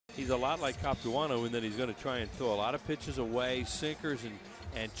He's a lot like Capuano in that he's going to try and throw a lot of pitches away, sinkers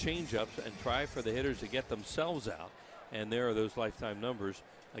and change-ups, and try for the hitters to get themselves out. And there are those lifetime numbers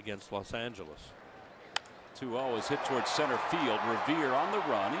against Los Angeles. 2-0 is hit towards center field. Revere on the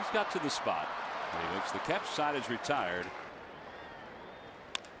run. He's got to the spot. He makes the catch. Side is retired.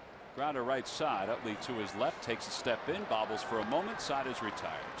 Grounder right side. Utley to his left. Takes a step in. Bobbles for a moment. Side is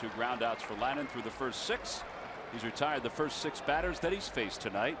retired. 2 ground outs for Lannan through the first 6. He's retired the first 6 batters that he's faced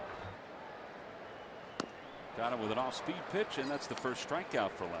tonight. Got him with an off-speed pitch, and that's the first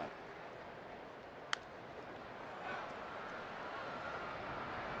strikeout for Lannan.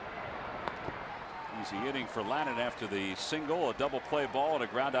 Easy inning for Lannan after the single, a double play ball, and a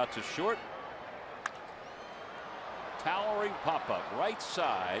ground out to short. Towering pop-up right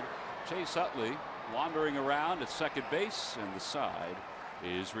side. Chase Utley wandering around at second base, and the side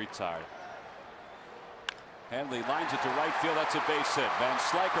is retired. Hanley lines it to right field. That's a base hit. Van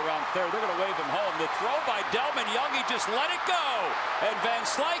Slyke around third. They're going to wave him home. The throw by Delman Young. He just let it go. And Van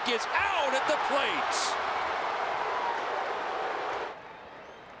Slyke is out at the plate.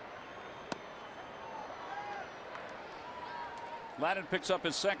 Lannan picks up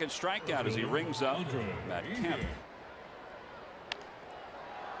his second strikeout as he rings up Matt Kemp.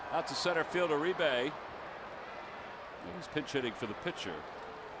 Out to center field, Uribe. He's pinch hitting for the pitcher.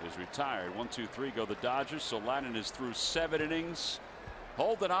 Is retired. 1-2-3 go the Dodgers. So Lannan is through 7 innings,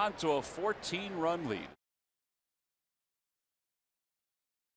 holding on to a 14-run lead.